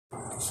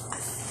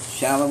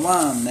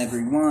Shalom,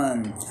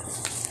 everyone.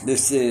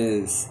 This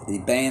is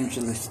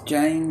Evangelist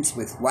James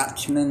with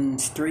Watchman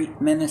Street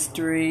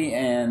Ministry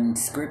and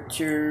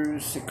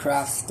Scriptures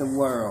Across the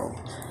World.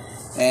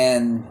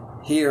 And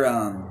here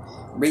on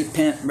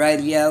Repent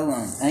Radio,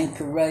 on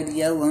Anchor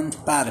Radio, on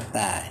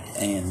Spotify.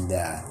 And,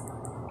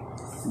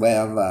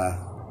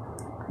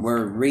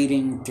 we're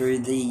reading through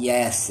the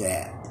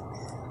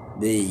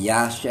Yasat, the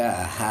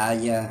Yasha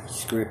Ahaya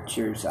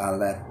Scriptures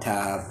Aleph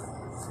Tav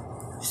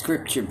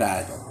Scripture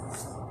Bible.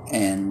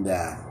 And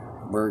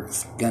we're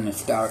going to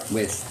start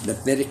with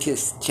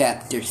Leviticus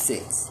chapter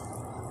 6.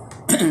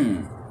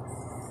 And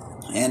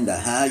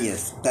Ahaya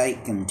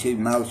spake unto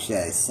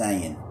Moshe,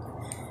 saying,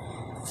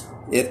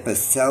 If a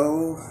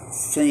soul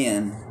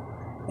sin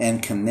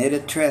and commit a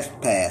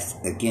trespass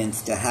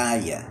against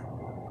Ahaya,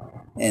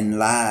 and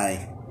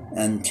lie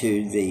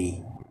unto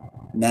his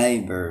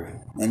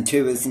neighbor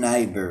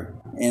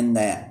in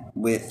that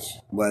which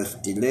was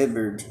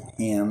delivered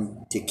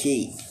him to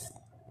keep,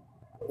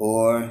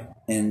 or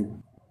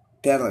in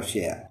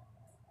fellowship,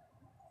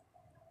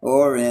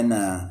 or in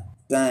a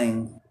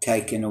thing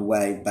taken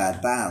away by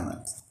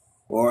violence,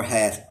 or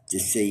hath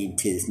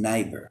deceived his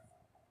neighbor,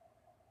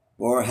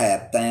 or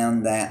hath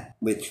found that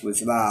which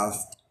was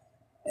lost,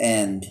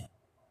 and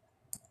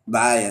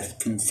lieth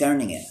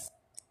concerning it,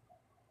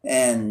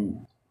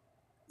 and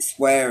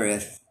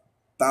sweareth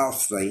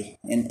falsely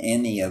in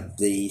any of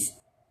these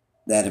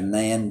that a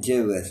man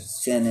doeth,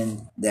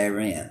 sinning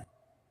therein.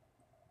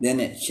 Then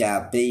it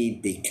shall be,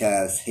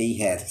 because he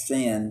hath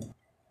sinned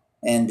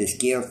and is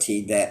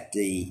guilty,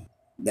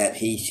 that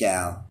he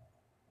shall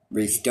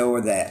restore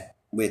that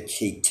which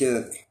he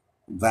took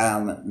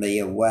violently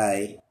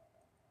away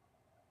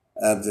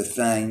of the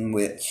thing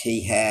which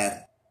he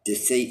hath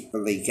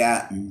deceitfully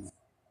gotten,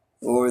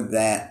 or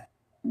that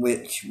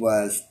which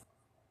was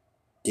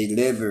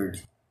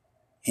delivered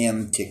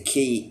him to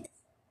keep,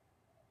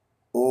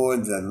 or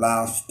the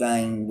lost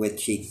thing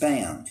which he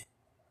found,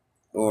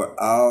 or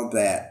all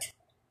that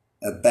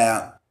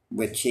about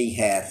which he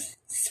hath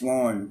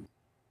sworn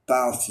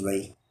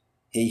falsely,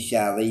 he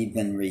shall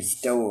even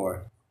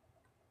restore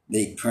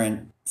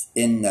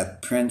in the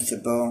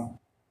principal,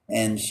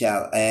 and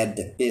shall add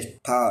the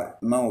fifth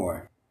part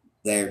more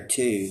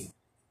thereto,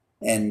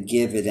 and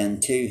give it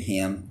unto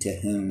him to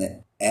whom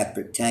it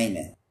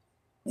appertaineth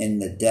in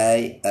the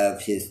day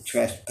of his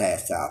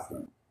trespass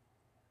offering.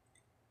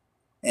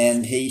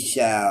 And he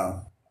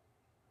shall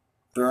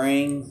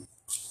bring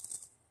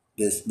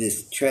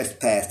this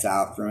trespass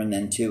offering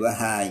unto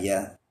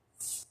Ahaya,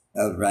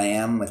 a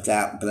ram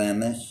without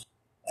blemish,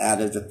 out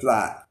of the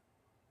flock,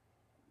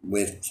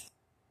 with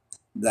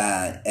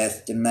thy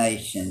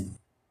estimation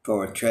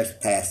for a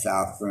trespass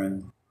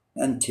offering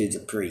unto the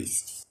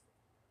priest.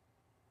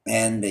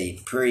 And the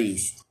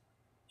priest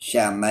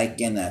shall make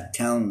an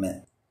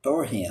atonement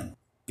for him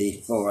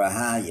before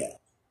Ahaya,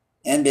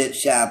 and it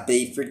shall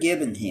be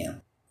forgiven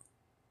him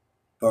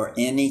for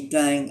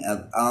anything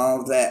of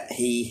all that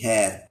he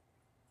hath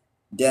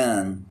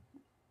done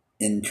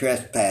in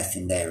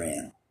trespassing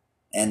therein.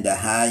 And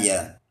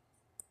Ahaya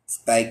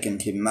spake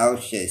unto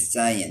Moshe,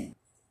 saying,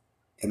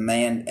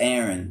 Command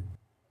Aaron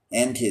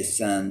and his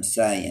sons,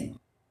 saying,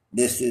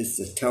 This is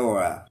the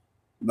Torah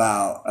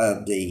law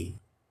of the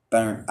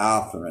burnt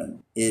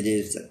offering. It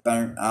is a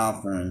burnt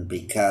offering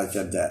because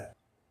of the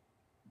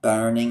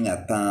burning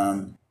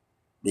upon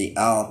the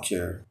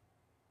altar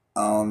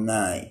all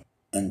night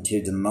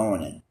unto the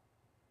morning,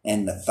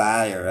 and the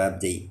fire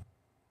of the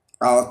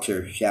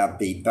altar shall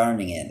be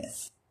burning in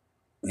it.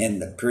 And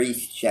the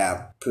priest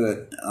shall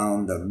put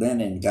on the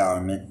linen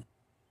garment,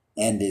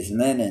 and his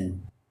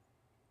linen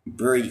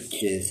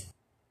breeches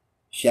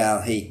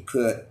shall he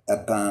put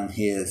upon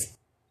his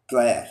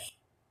flesh,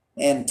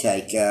 and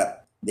take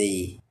up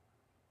the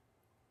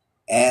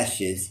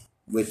ashes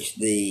which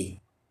the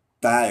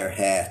fire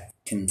hath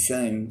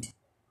consumed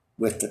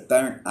with the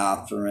burnt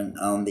offering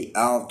on the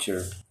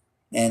altar,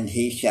 and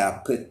he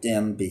shall put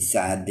them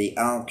beside the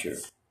altar.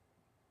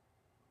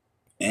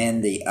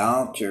 And the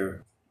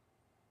altar,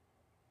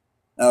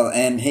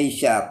 and he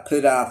shall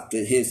put off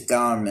his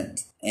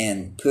garments,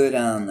 and put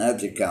on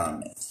other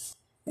garments,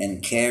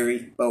 and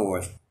carry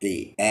forth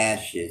the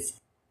ashes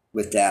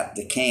without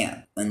the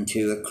camp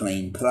unto a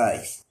clean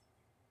place.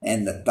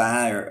 And the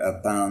fire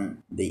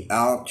upon the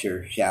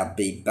altar shall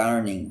be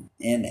burning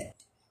in it.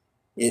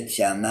 It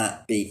shall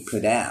not be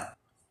put out.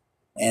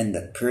 And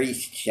the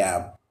priest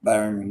shall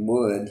burn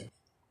wood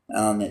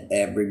on it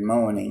every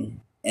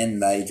morning,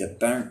 and lay the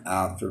burnt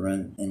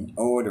offering in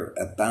order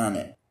upon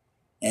it,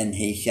 and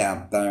he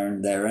shall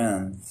burn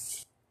thereon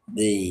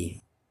the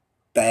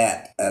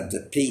fat of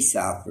the peace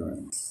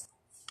offerings.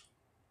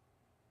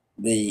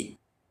 The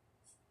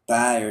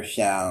fire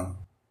shall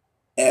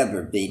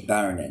ever be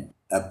burning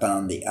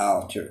upon the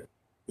altar.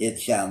 It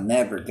shall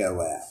never go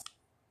out.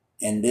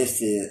 And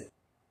this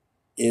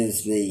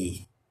is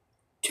the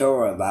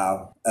Torah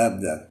law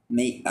of the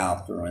meat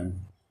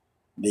offering.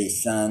 The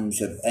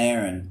sons of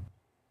Aaron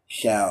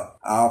shall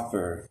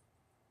offer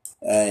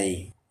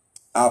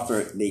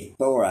it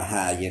before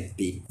Ahaya,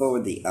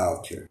 before the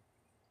altar,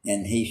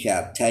 And he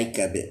shall take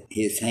of it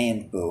his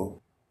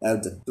handful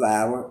of the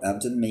flour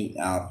of the meat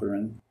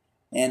offering,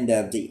 and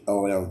of the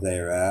oil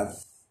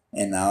thereof,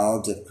 and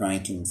all the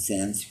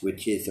frankincense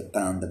which is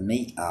upon the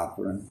meat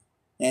offering,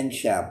 and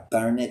shall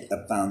burn it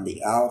upon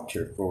the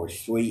altar for a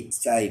sweet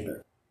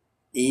savour,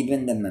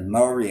 even the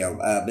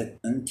memorial of it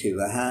unto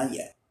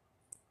Ahiah.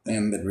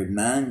 And the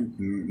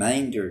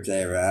remainder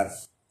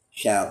thereof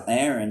shall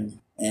Aaron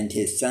and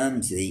his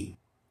sons eat,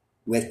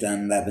 with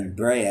unleavened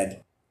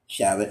bread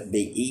shall it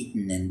be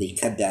eaten in the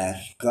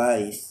Kadesh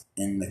place,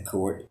 in the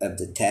court of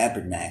the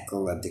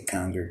tabernacle of the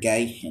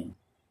congregation.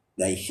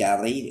 They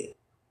shall eat it.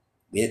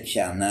 It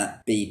shall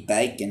not be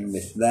baken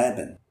with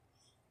leaven.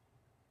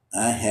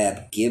 I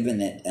have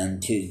given it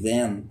unto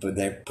them for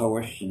their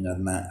portion of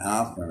my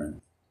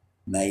offering,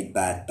 made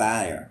by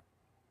fire.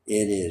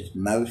 It is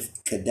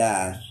most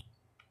Kadesh,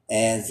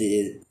 as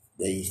is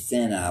the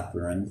sin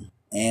offering,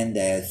 and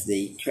as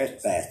the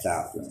trespass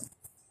offering.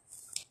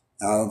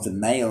 All the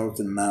males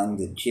among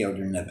the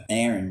children of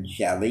Aaron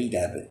shall eat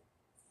of it.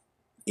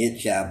 It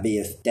shall be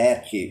a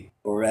statute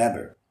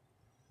forever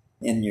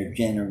in your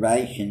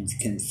generations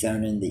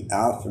concerning the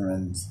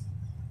offerings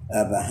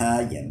of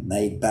Ahiah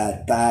made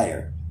by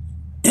fire.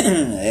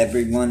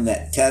 Everyone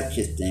that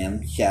toucheth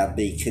them shall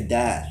be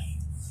Kadesh.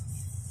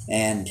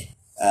 And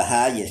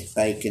Ahiah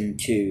spake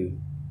unto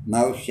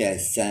Moshe,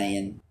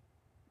 saying,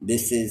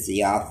 This is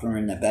the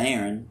offering of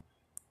Aaron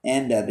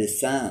and of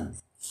his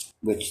sons,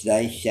 which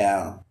they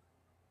shall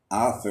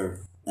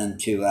offer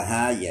unto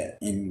Ahiah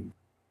in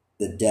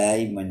the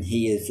day when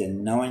he is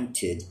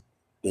anointed,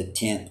 the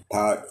 10th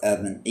part of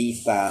an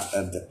ephah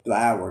of the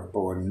flour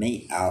for a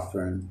meat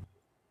offering,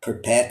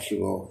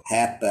 perpetual,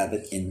 half of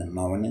it in the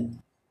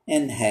morning,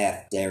 and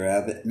half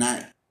thereof at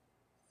night.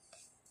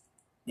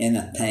 In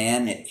a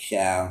pan it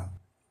shall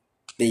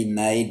be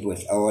made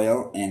with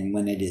oil, and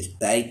when it is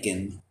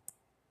baken,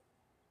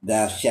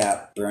 thou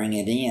shalt bring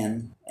it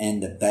in,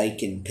 and the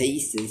baken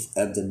pieces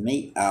of the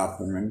meat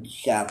offering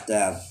shalt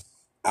thou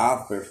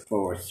offer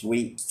for a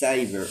sweet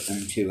savour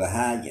unto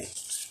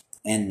Ahiah,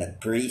 and the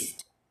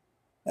priest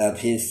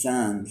of his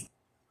sons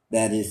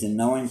that is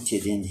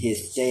anointed in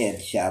his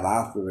stead shall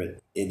offer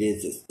it. It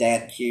is a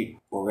statute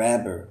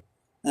forever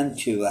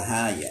unto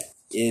Ahiah.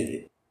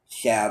 It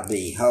shall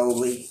be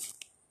wholly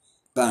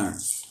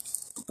burnt.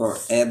 For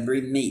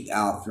every meat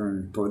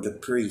offering for the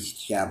priest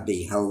shall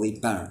be wholly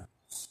burnt.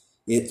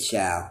 It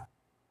shall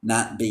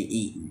not be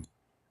eaten.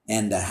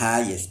 And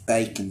Ahiah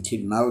spake unto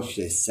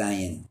Moshe,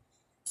 saying,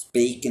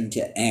 Speak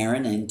unto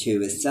Aaron and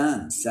to his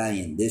sons,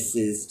 saying, This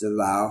is the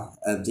law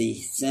of the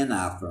sin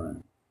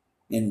offering.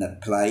 In the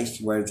place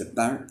where the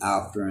burnt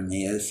offering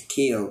is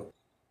killed,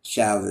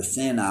 shall the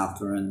sin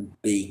offering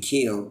be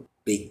killed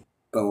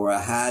before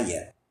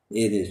Ahiah.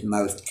 It is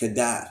most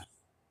Kadesh.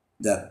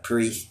 The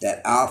priest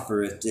that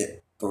offereth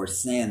it for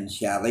sin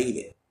shall eat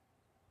it.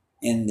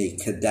 In the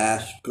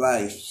Kadesh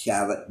place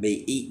shall it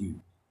be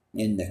eaten,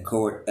 in the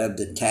court of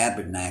the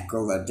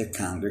tabernacle of the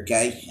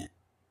congregation.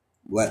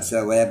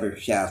 Whatsoever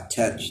shall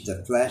touch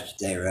the flesh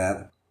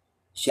thereof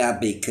shall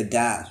be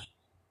Kadesh.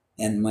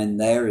 And when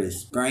there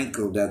is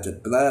sprinkled of the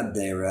blood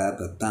thereof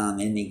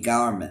upon any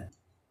garment,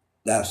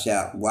 thou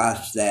shalt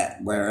wash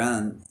that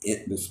whereon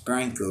it was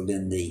sprinkled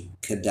in the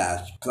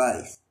Kadesh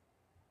place.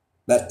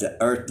 But the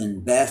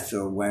earthen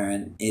vessel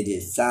wherein it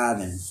is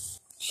sodden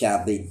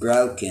shall be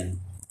broken,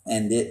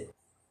 and if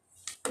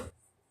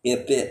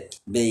it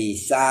be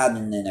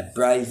sodden in a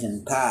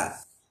brazen pot,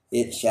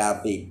 it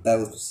shall be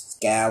both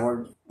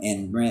scoured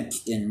and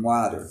rinsed in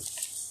water.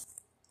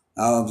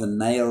 All the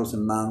males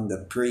among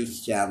the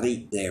priests shall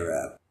eat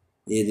thereof.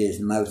 It is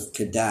most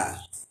Kadesh.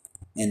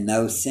 And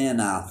no sin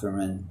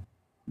offering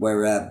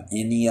whereof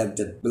any of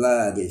the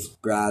blood is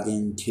brought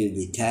into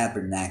the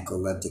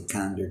tabernacle of the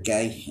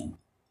congregation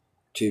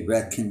to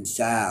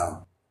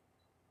reconcile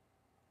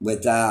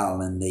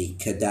withal in the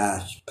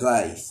Kadesh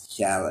place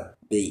shall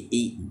it be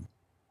eaten.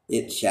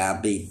 It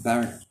shall be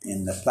burnt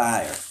in the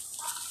fire.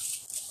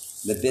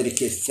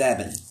 Leviticus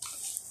 7.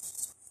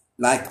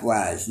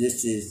 Likewise,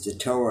 this is the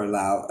Torah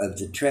law of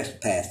the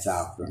trespass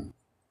offering.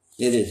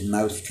 It is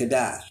most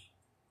Kadesh.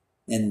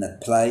 In the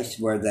place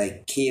where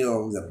they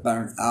kill the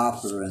burnt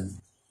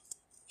offering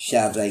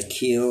shall they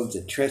kill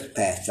the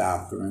trespass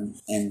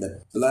offering, and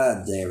the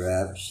blood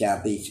thereof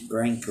shall be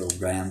sprinkled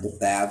round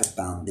about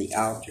upon the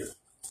altar.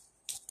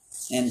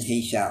 And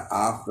he shall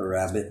offer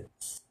of it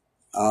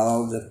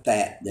all the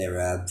fat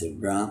thereof, the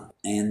rump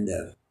and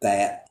the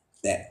fat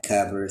that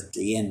covereth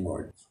the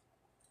inwards,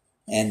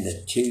 and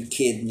the 2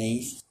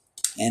 kidneys,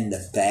 and the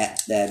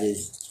fat that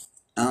is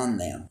on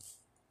them,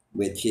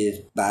 which is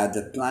by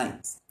the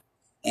flanks,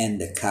 and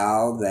the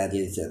caul that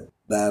is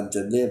above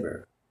the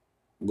liver.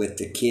 With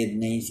the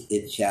kidneys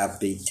it shall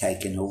be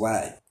taken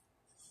away.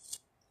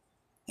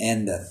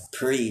 And the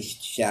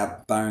priest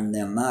shall burn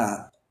them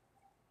up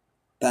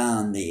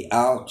upon the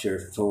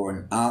altar for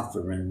an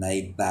offering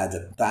made by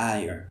the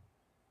fire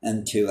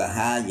unto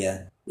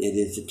Ahiah. It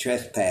is a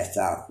trespass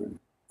offering.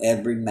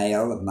 Every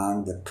male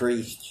among the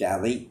priests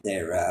shall eat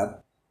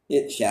thereof.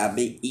 It shall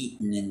be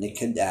eaten in the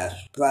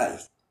Kadesh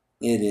place.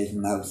 it is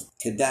most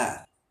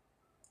kadosh.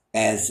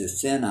 As the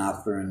sin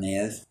offering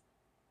is,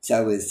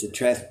 so is the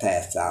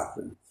trespass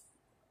offering.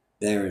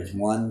 There is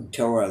one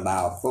Torah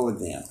law for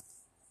them.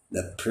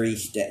 The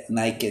priest that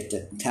maketh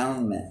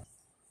atonement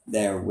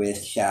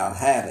therewith shall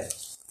have it,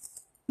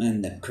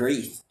 and the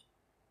priest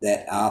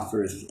that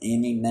offers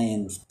any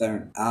man's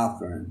burnt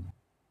offering,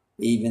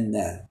 even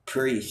the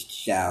priest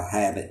shall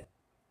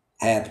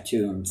have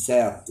to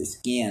himself the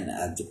skin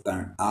of the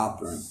burnt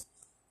offering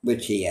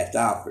which he hath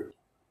offered,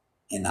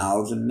 and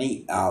all the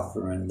meat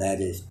offering that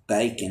is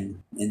baken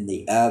in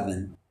the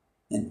oven,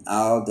 and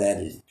all that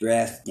is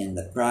dressed in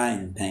the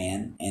frying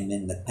pan and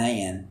in the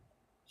pan,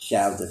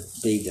 shall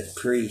be the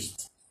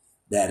priest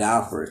that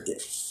offereth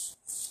it.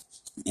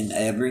 And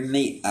every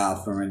meat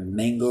offering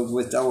mingled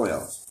with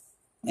oil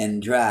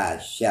and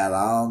dried shall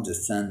all the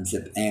sons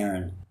of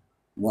Aaron,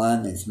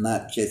 one as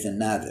much as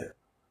another.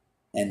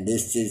 And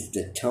this is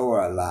the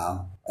Torah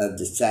law of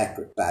the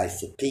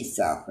sacrifice of peace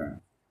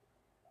offering,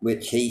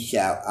 which he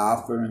shall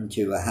offer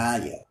unto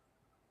Ahiah.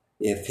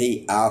 If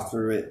he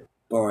offer it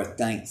for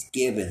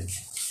thanksgiving,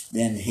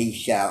 then he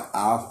shall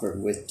offer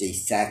with the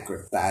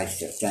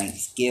sacrifice of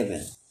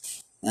thanksgiving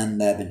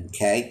unleavened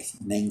cakes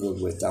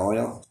mingled with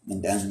oil,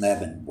 and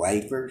unleavened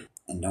wafers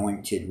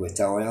anointed with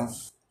oil,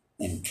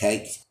 and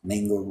cakes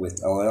mingled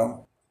with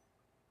oil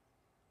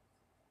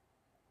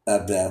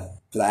of the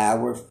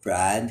flour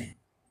fried.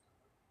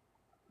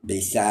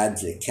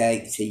 Besides the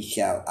cakes he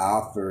shall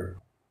offer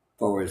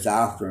for his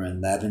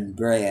offering leavened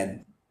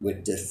bread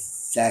with the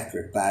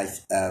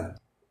sacrifice of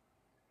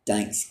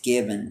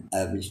thanksgiving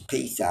of his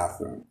peace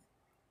offering,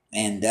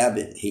 and of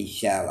it he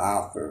shall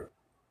offer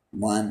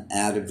one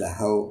out of the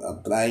whole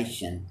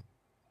oblation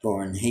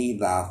for an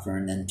heave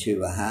offering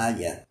unto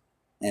Ahiah,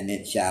 and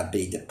it shall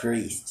be the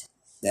priest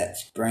that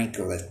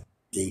sprinkleth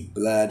the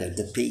blood of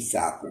the peace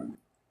offering.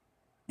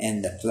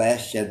 And the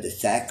flesh of the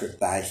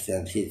sacrifice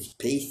of his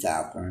peace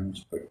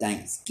offerings for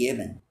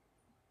thanksgiving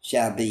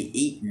shall be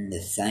eaten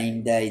the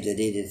same day that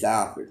it is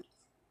offered.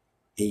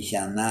 He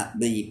shall not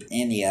leave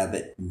any of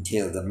it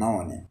until the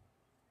morning.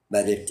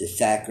 But if the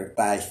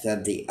sacrifice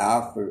of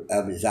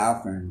his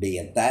offering be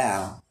a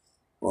vow,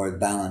 or a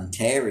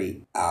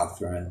voluntary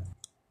offering,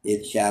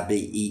 it shall be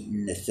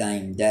eaten the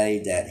same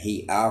day that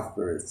he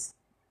offers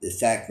the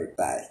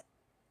sacrifice.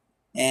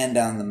 And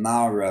on the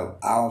morrow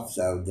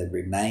also the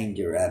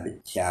remainder of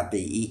it shall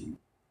be eaten.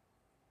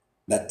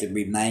 But the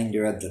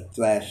remainder of the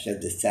flesh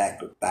of the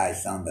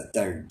sacrifice on the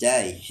third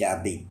day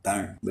shall be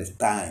burnt with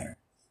fire.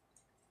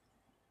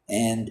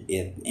 And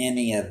if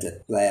any of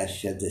the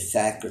flesh of the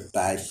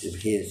sacrifice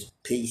of his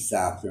peace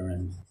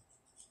offering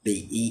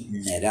be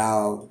eaten at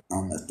all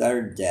on the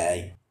third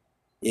day,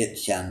 it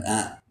shall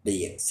not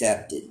be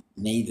accepted,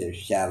 neither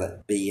shall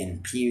it be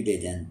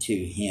imputed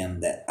unto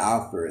him that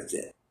offereth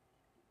it.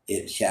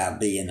 It shall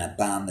be an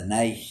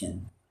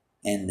abomination,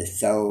 and the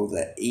soul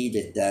that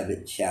eateth of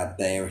it shall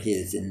bear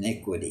his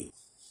iniquity.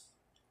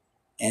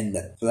 And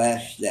the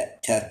flesh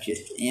that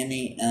toucheth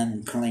any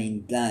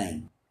unclean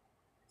thing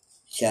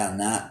shall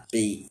not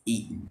be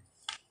eaten.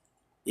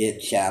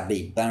 It shall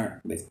be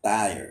burnt with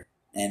fire.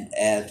 And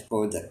as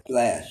for the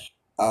flesh,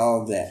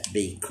 all that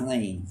be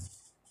clean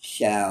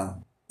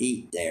shall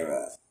eat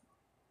thereof.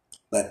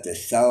 But the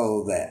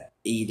soul that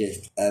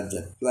eateth of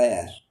the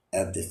flesh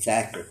of the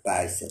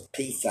sacrifice of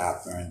peace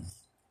offerings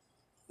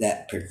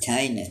that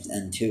pertaineth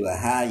unto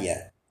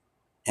Ahiah,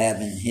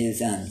 having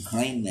his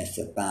uncleanness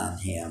upon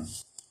him,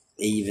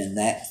 even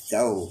that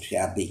soul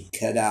shall be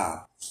cut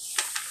off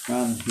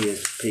from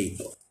his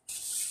people.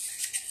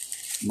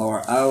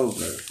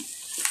 Moreover,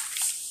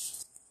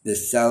 the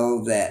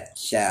soul that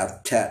shall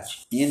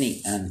touch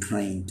any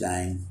unclean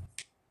thing,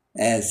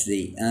 as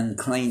the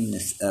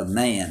uncleanness of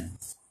man,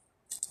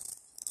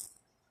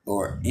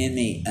 or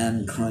any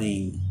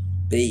unclean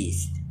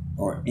beast,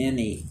 or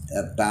any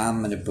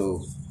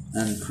abominable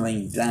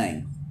unclean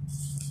thing,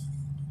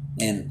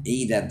 and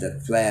eat of the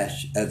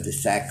flesh of the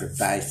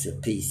sacrifice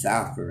of peace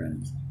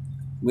offerings,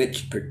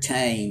 which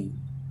pertain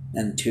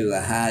unto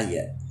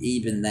Ahiah,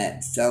 even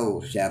that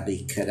soul shall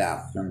be cut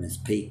off from his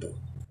people.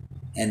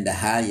 And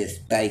Ahiah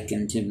spake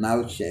unto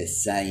Moshe,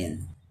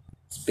 saying,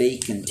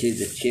 Speak unto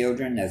the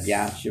children of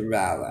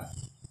Yasharallah,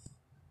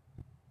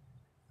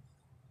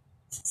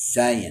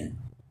 saying,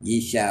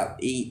 Ye shall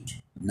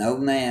eat no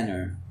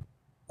manner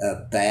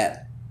of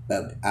fat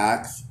of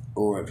ox,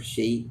 or of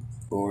sheep,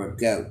 or of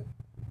goat,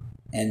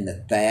 and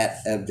the fat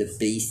of the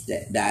beast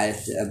that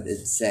dieth of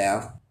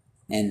itself,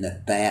 and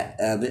the fat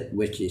of it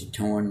which is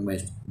torn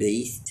with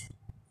beast,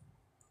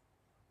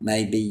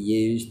 may be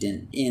used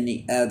in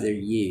any other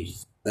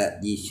use,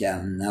 but ye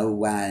shall no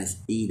wise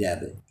eat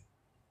of it.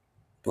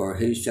 For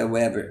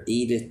whosoever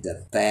eateth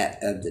the fat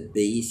of the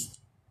beast,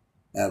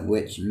 of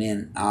which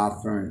men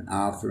offer an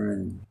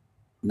offering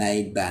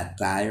made by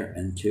fire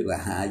unto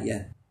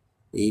Ahiah,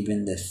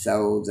 even the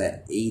soul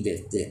that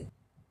eateth it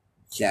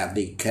shall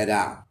be cut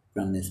off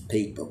from his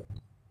people.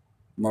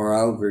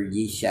 Moreover,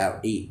 ye shall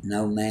eat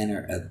no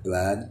manner of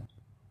blood,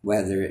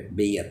 whether it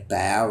be a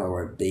fowl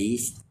or a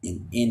beast,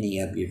 in any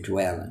of your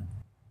dwelling.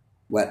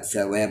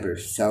 whatsoever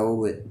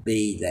soul it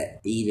be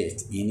that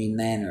eateth any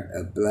manner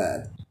of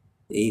blood,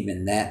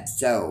 even that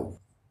soul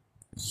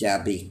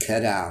shall be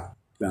cut off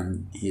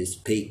from his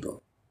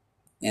people.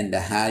 And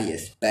Ahiah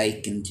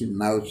spake unto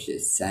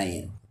Moses,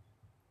 saying,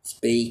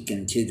 Speak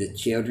unto the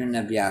children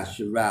of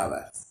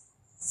Yasharallah,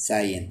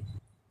 saying,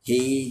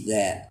 He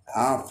that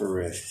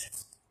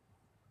offereth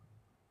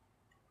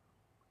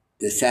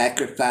the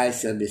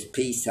sacrifice of his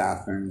peace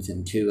offerings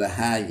unto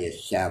Ahiah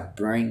shall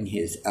bring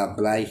his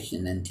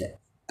oblation unto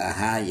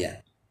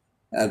Ahiah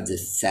of the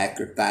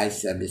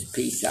sacrifice of his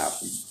peace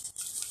offering.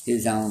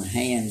 His own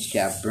hand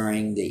shall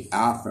bring the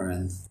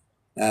offering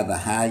of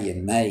Ahiah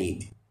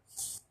made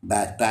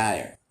by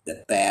fire,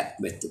 the fat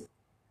with the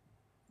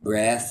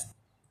breast,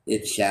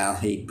 it shall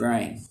he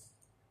bring,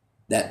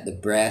 that the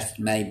breast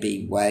may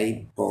be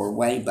waved for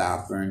wave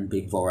offering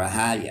before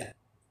Ahiah.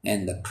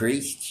 And the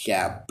priest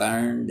shall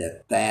burn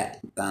the fat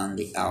upon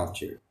the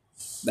altar,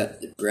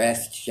 but the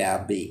breast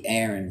shall be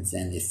Aaron's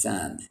and his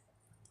sons.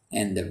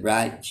 And the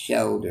right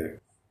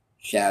shoulder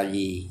shall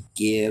ye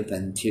give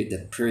unto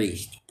the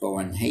priest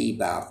for an heave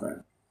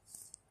offering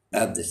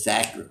of the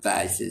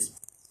sacrifices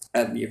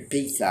of your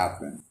peace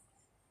offering.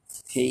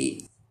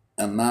 He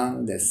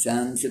among the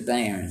sons of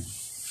Aaron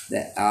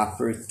that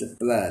offereth the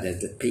blood of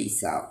the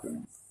peace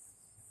offering,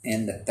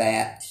 and the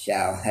fat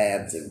shall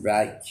have the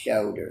right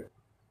shoulder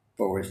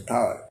for his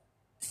part,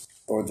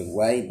 for the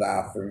wave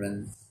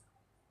offering,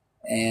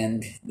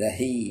 and the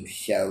heave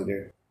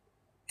shoulder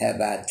have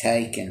I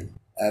taken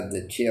of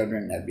the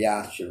children of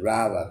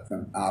Yasharallah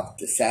from off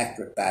the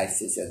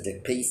sacrifices of the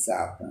peace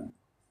offering,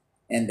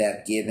 and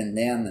have given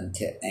them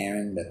unto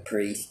Aaron the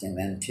priest and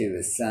unto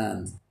his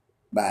sons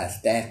by a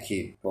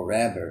statute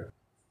forever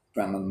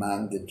from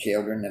among the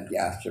children of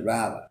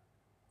Yasharallah.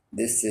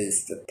 This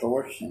is the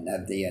portion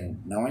of the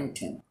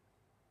anointing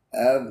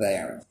of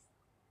Aaron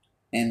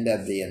and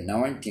of the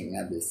anointing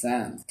of his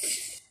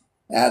sons,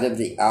 out of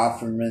the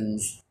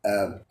offerings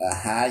of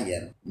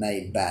Ahiah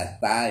made by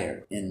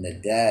fire in the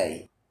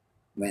day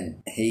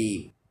when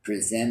he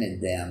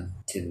presented them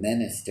to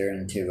minister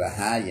unto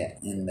Ahiah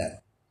in the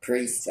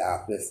priest's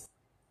office,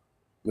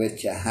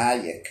 which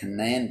Ahiah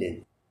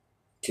commanded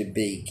to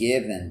be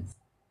given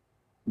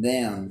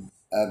them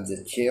of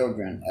the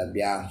children of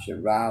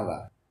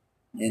Yasharallah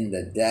in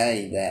the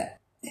day that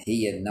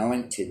he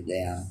anointed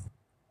them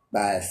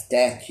by a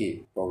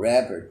statute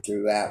forever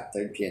throughout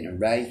their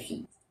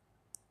generations.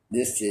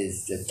 This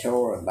is the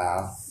Torah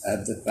law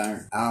of the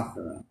burnt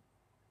offering,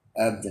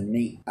 of the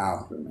meat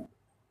offering,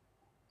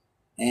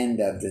 and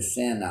of the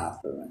sin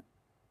offering,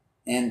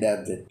 and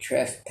of the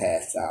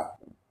trespass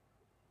offering,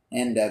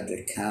 and of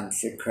the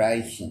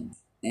consecrations,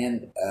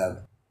 and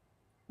of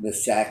the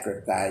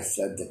sacrifice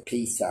of the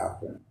peace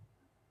offering,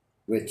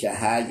 which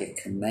Ahiah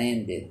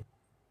commanded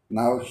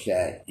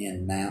Moshe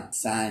in Mount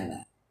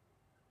Sinai,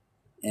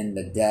 in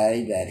the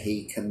day that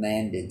he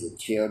commanded the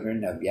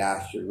children of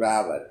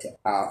Yasharallah to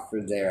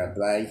offer their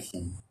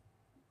oblation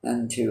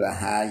unto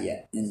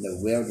Ahiah in the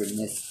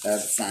wilderness of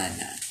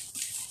Sinai.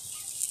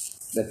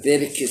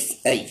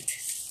 Leviticus 8.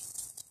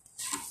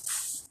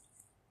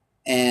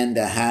 And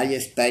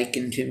Ahiah spake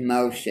unto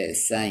Moshe,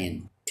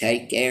 saying,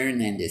 Take Aaron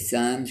and his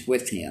sons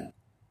with him,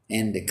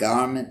 and the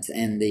garments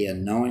and the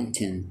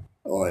anointing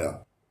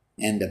oil,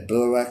 and the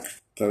bullock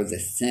for the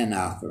sin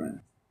offering,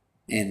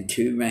 and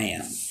 2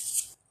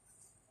 rams,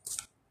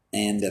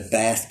 and a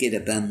basket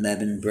of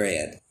unleavened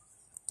bread.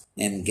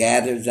 And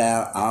gather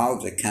thou all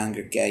the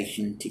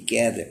congregation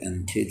together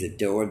unto the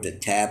door of the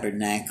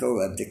tabernacle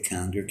of the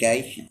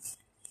congregation.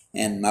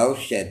 And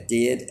Moshe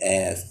did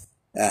as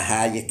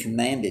Ahiah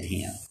commanded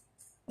him.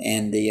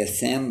 And the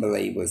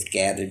assembly was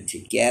gathered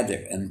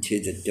together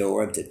unto the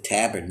door of the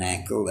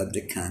tabernacle of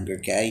the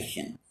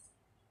congregation.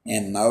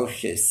 And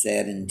Moshe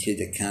said unto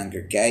the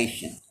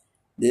congregation,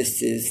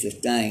 This is the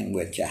thing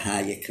which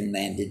Ahiah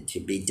commanded to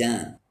be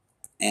done.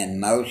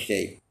 And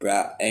Moshe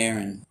brought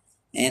Aaron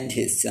and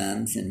his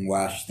sons and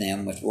washed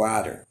them with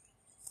water.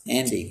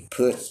 And he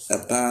put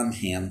upon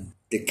him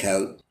the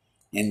coat,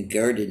 and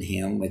girded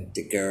him with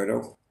the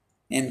girdle,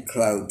 and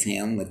clothed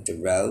him with the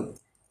robe,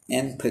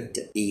 and put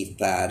the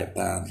ephod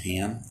upon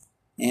him,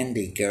 and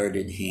he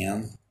girded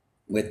him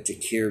with the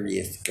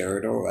curious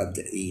girdle of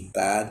the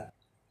ephod,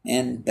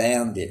 and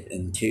bound it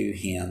unto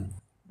him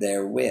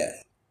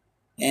therewith.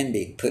 And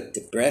he put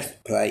the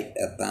breastplate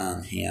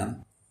upon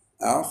him.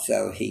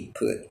 Also he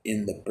put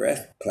in the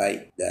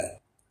breastplate the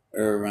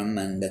Urim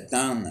and the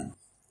Thummim.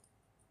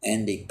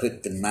 And he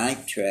put the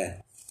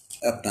mitre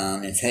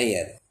upon his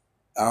head.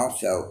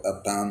 Also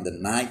upon the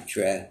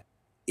mitre,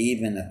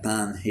 even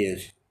upon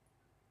his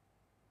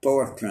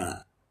forefront,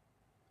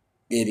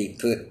 did he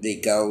put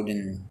the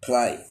golden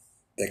plate,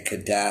 the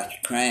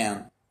Kadash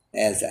crown,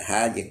 as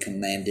Ahiah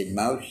commanded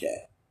Moshe.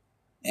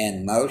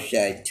 And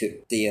Moshe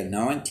took the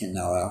anointing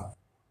oil,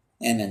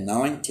 and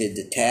anointed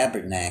the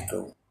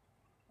tabernacle,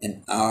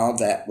 and all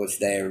that was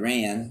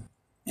therein,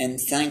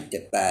 and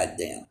sanctified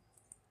them.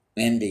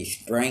 And he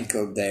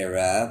sprinkled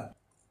thereof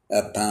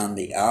upon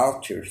the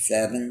altar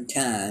 7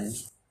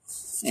 times,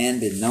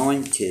 and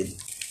anointed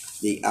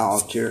the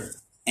altar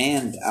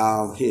and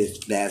all his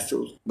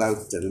vessels,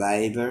 both the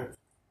laver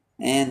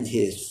and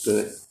his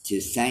foot,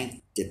 to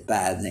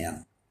sanctify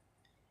them.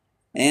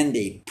 And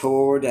he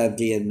poured of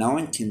the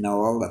anointing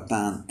oil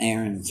upon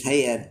Aaron's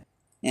head,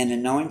 and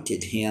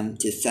anointed him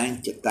to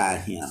sanctify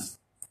him.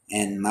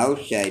 And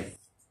Moshe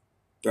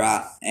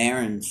brought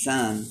Aaron's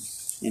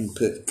sons, and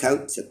put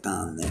coats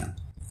upon them,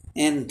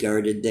 and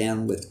girded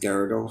them with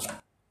girdles,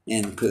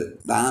 and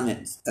put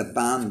bonnets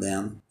upon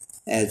them,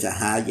 as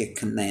Ahiah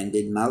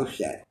commanded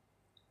Moshe.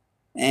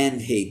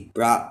 And he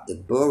brought the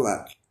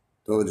bullock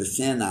for the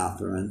sin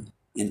offering,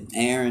 and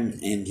Aaron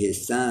and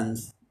his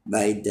sons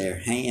laid their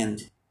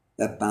hands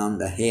upon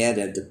the head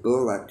of the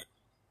bullock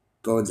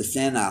for the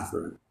sin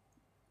offering.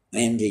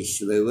 And he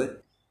slew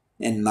it,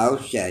 and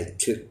Moshe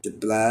took the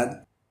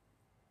blood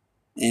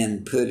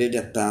and put it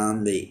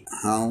upon the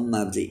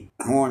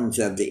horns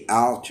of the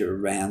altar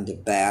round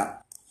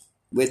about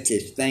with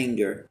his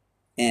finger,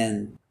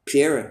 and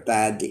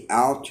purified the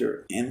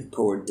altar, and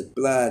poured the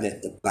blood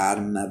at the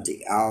bottom of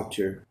the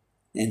altar,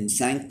 and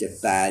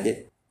sanctified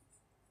it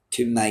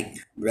to make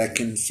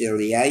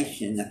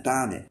reconciliation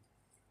upon it.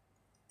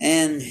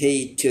 And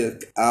he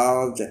took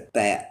all the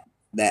fat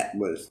that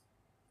was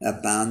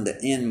upon the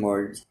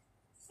inwards,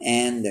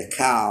 and the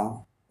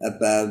caul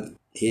above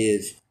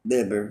his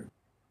liver,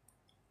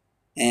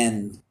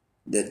 and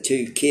the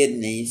 2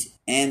 kidneys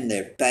and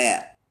their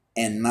fat,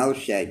 and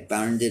Moshe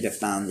burned it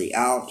upon the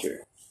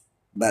altar.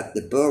 But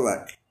the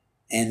bullock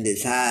and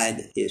his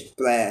hide, his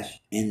flesh,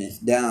 and his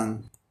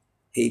dung,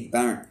 he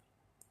burnt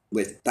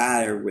with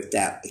fire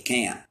without the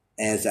camp,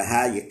 as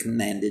Ahiah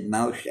commanded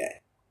Moshe.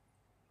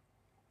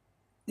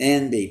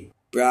 And he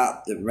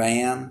brought the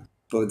ram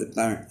for the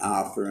burnt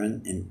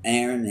offering, and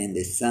Aaron and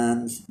his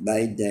sons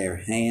laid their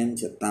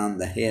hands upon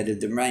the head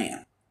of the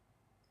ram.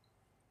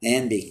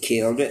 And he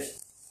killed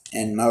it,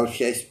 and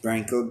Moshe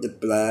sprinkled the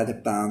blood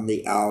upon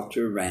the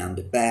altar round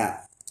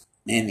about.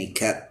 And he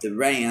cut the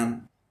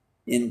ram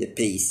into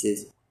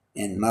pieces,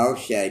 and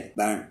Moshe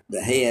burnt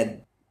the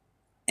head,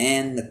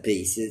 and the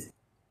pieces,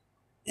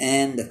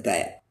 and the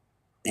fat.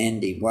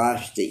 And he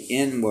washed the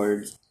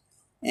inwards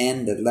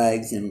and the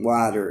legs in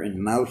water, and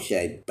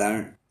Moshe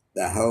burnt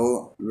the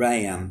whole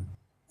ram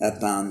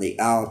upon the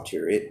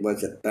altar. It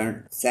was a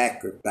burnt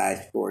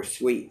sacrifice for a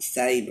sweet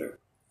savor,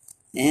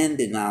 and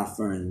an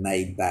offering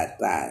made by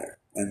fire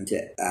unto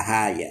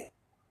Ahiah,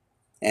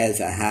 as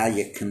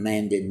Ahiah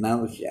commanded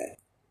Moshe.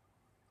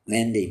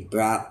 And he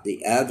brought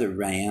the other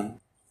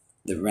ram,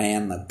 the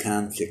ram of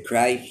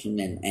consecration,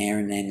 and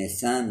Aaron and his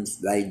sons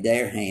laid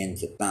their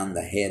hands upon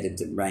the head of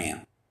the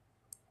ram.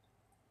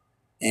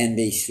 And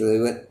he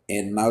slew it,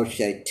 and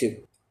Moshe took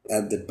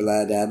of the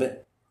blood of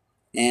it,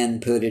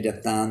 and put it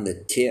upon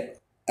the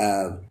tip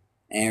of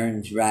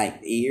Aaron's right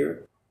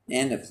ear,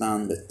 and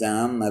upon the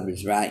thumb of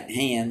his right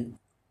hand,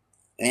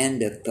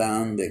 and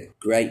upon the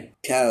great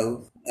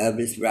toe of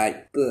his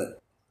right foot.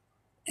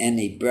 And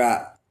he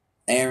brought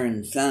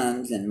Aaron's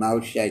sons, and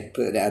Moshe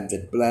put of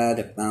the blood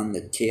upon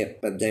the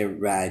tip of their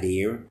right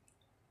ear,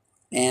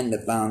 and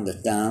upon the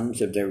thumbs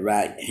of their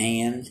right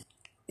hands,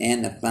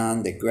 and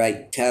upon the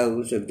great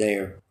toes of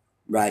their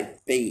right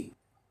feet.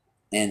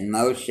 And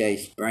Moshe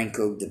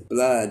sprinkled the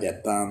blood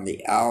upon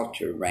the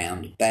altar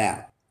round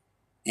about.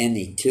 And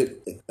he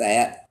took the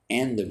fat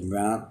and the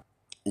rump,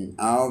 and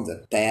all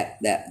the fat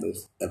that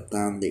was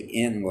upon the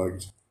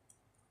inwards,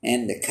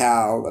 and the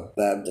caul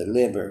above the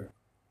liver,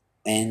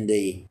 and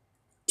the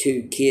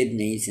 2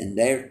 kidneys and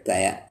their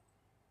fat,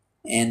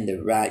 and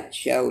the right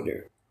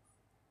shoulder,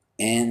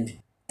 and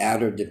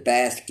out of the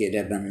basket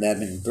of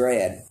unleavened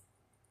bread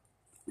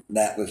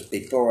that was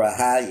before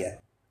Ahiah,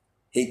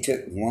 he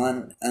took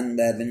 1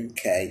 unleavened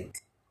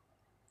cake,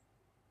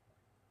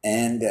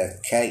 and a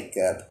cake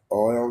of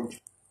oiled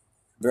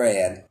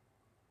bread,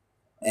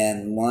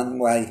 and 1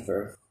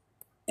 wafer,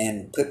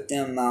 and put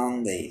them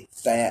on the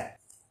fat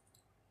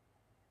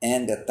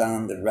and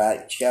upon the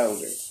right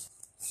shoulder.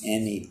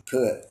 And he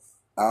put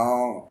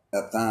all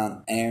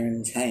upon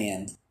Aaron's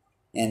hands,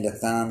 and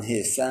upon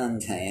his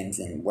sons' hands,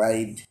 and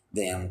waved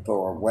them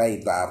for a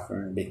wave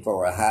offering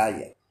before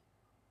Ahiah.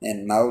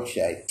 And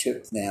Moshe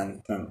took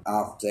them from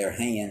off their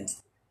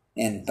hands,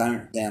 and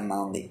burnt them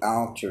on the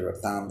altar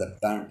upon the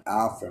burnt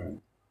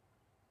offering.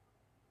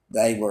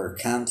 They were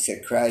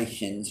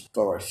consecrations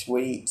for a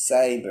sweet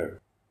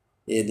savor.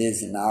 It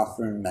is an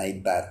offering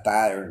made by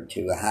fire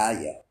unto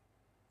Ahiah.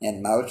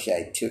 And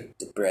Moshe took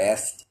the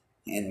breast,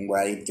 and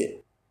waved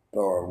it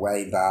for a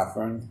wave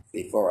offering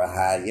before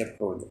Ahiah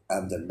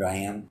of the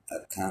ram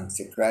of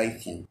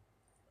consecration.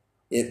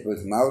 It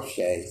was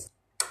Moshe's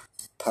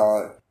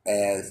part,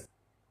 as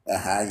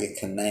Ahiah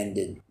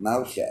commanded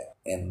Moshe.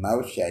 And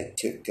Moshe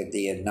took of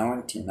the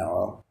anointing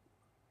oil,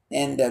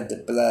 and of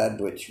the blood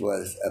which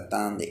was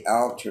upon the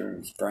altar,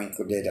 and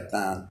sprinkled it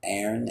upon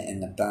Aaron,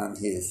 and upon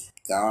his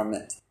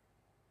garments,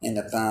 and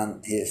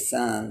upon his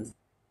sons,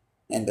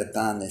 and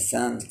upon his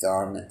sons'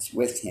 garments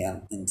with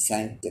him, and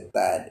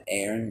sanctified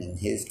Aaron and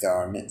his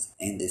garments,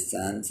 and his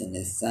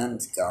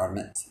sons'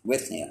 garments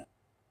with him.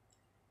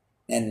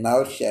 And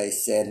Moshe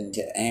said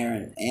unto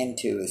Aaron and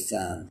to his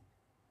son,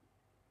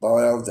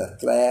 boil the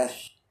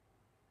flesh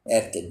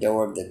at the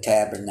door of the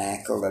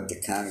tabernacle of the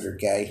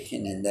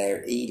congregation, and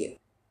there eat it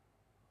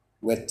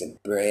with the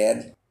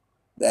bread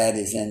that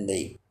is in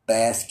the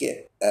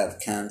basket of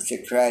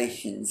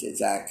consecrations,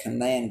 as I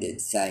commanded,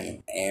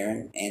 saying,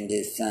 Aaron and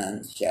his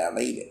sons shall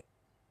eat it.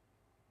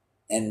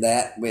 And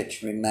that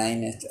which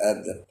remaineth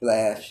of the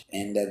flesh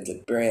and of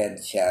the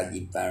bread shall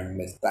ye burn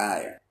with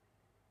fire.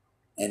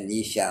 And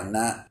ye shall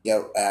not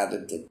go out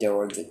of the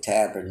door of the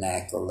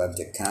tabernacle of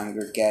the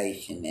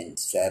congregation in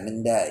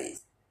 7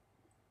 days,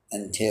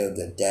 until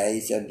the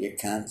days of your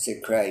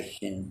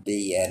consecration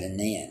be at an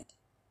end.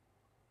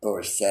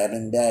 For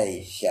 7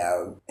 days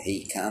shall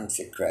he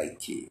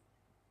consecrate you.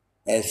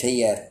 As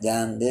he hath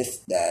done this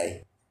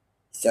day,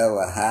 so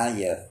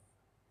Ahiah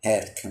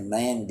hath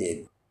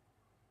commanded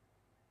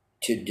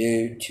to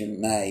do, to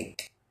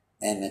make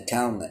an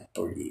atonement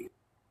for you.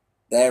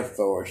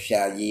 Therefore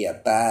shall ye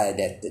abide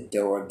at the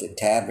door of the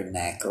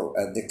tabernacle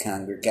of the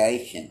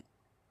congregation,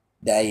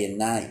 day and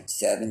night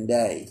 7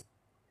 days,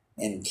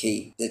 and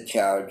keep the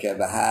charge of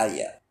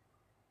Ahiah,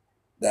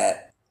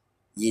 that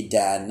ye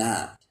die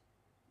not.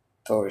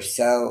 For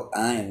so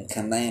I am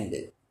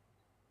commanded.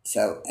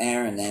 So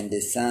Aaron and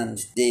his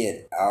sons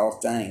did all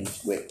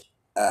things which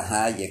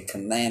Ahiah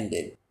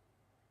commanded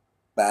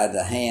by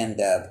the hand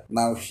of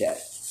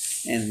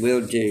Moshe. And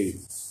we'll do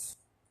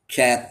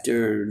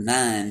chapter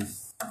 9,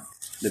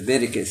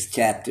 Leviticus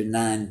chapter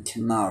 9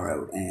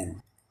 tomorrow.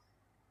 And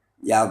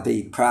y'all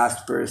be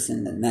prosperous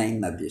in the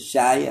name of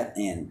Yeshua,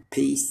 and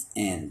peace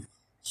and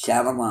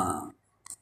shalom.